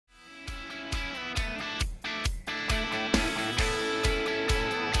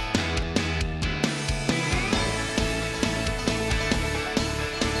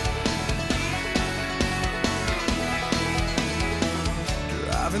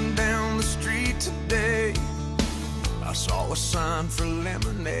Driving down the street today, I saw a sign for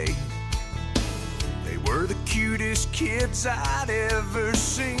lemonade. They were the cutest kids I'd ever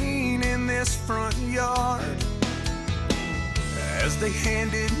seen in this front yard. As they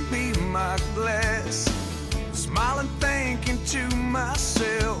handed me my glass, smiling, thinking to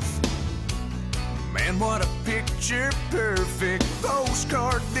myself, man, what a picture perfect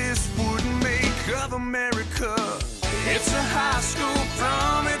postcard this would make of America. It's a high school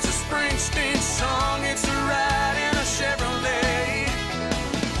prom, it's a Springsteen song, it's a ride in a Chevrolet.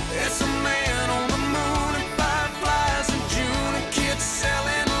 It's a man on the moon and fireflies in June and kids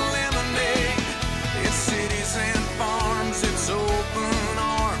selling lemonade. It's cities and farms, it's open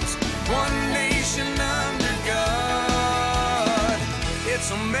arms, one nation under God. It's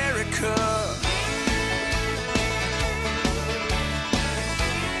America.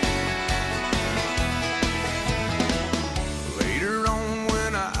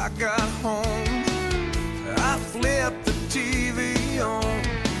 I got home, I flipped the TV on.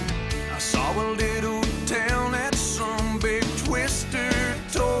 I saw a little town that some big twister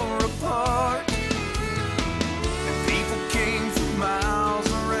tore apart. And people came from miles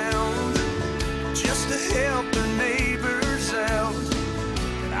around just to help